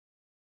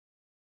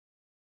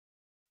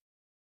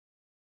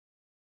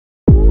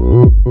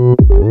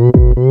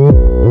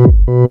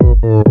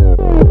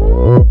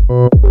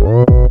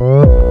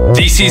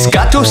is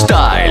Catho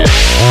Style.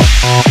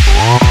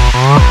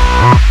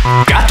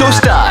 Catho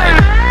Style.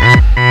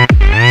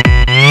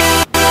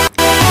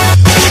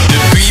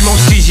 Depuis mon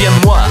 6e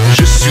mois,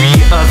 je suis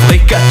un vrai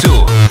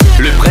Catho.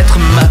 Le prêtre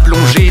m'a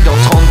plongé dans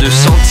 32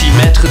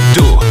 cm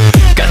d'eau.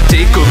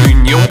 Caté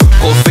communion,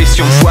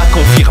 profession, foi,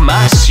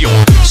 confirmation.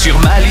 Sur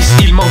ma liste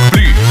il manque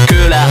plus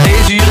que la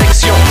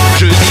résurrection.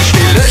 Jeudi je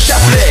fais le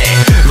chapelet,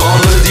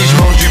 vendredi je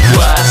mange du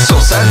poisson,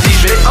 samedi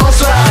je vais en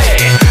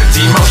soirée,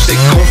 dimanche c'est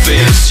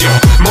confession.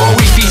 Mon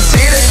wifi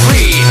c'est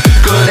l'esprit,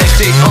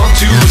 connecté en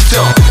tout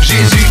temps.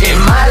 Jésus est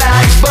ma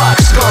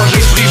livebox, quand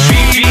j'ai pris je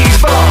suis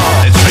vivant.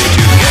 Let's pray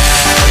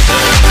together,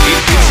 it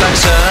feels like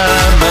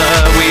summer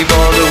with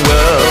all the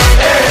world.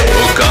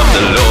 Oh come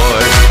the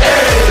Lord,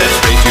 let's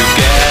pray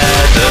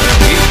together,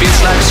 it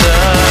feels like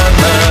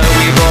summer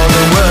with all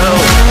the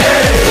world.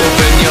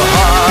 Open your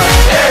heart,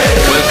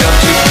 welcome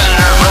to Parodie.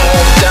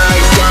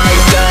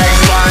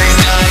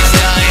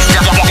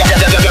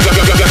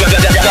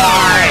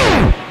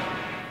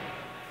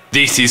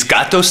 This is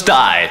Catho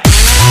Style.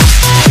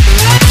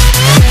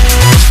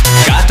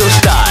 Catho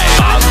Style.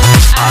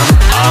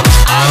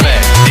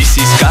 Amen. This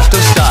is Catho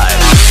Style.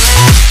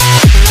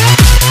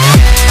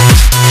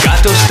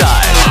 Catho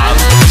Style.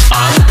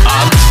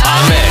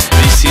 Amen.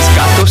 This is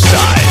Catho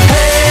Style.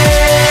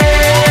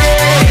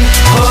 Hey,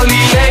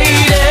 holy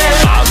lady.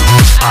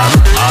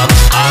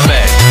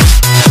 Amen.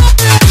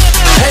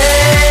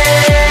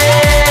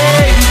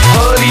 Hey,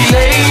 holy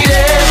lady.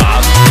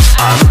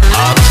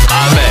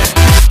 Amen.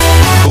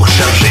 Pour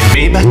charger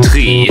mes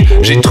batteries,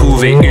 j'ai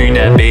trouvé une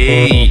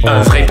abbaye,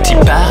 un vrai petit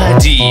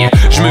paradis.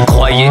 Je me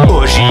croyais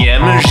au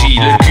JMJ,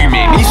 le cul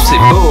m'émif c'est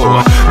beau.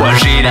 Moi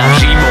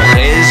j'élargis mon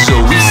réseau,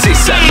 oui c'est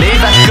ça mes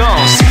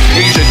vacances,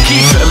 et je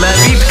kiffe ma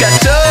vie de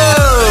Catho.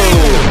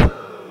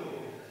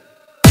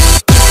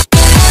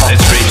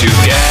 Let's pray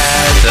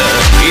together,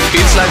 it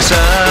feels like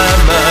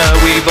summer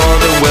with all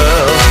the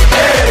world.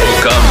 Oh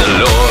come the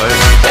Lord,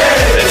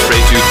 let's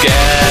pray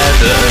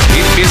together,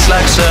 it feels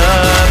like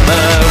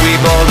summer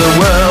with all the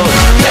world.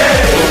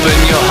 Open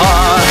your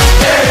heart,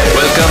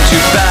 welcome to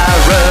Parodie.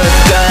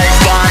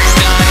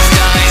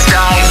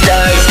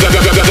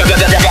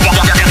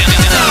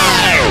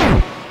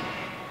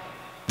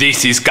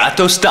 This is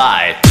Catho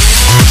Style.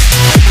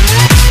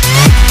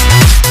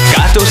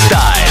 Catho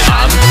Style.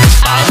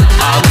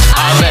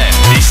 Amen.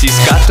 This is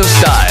Catho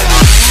Style.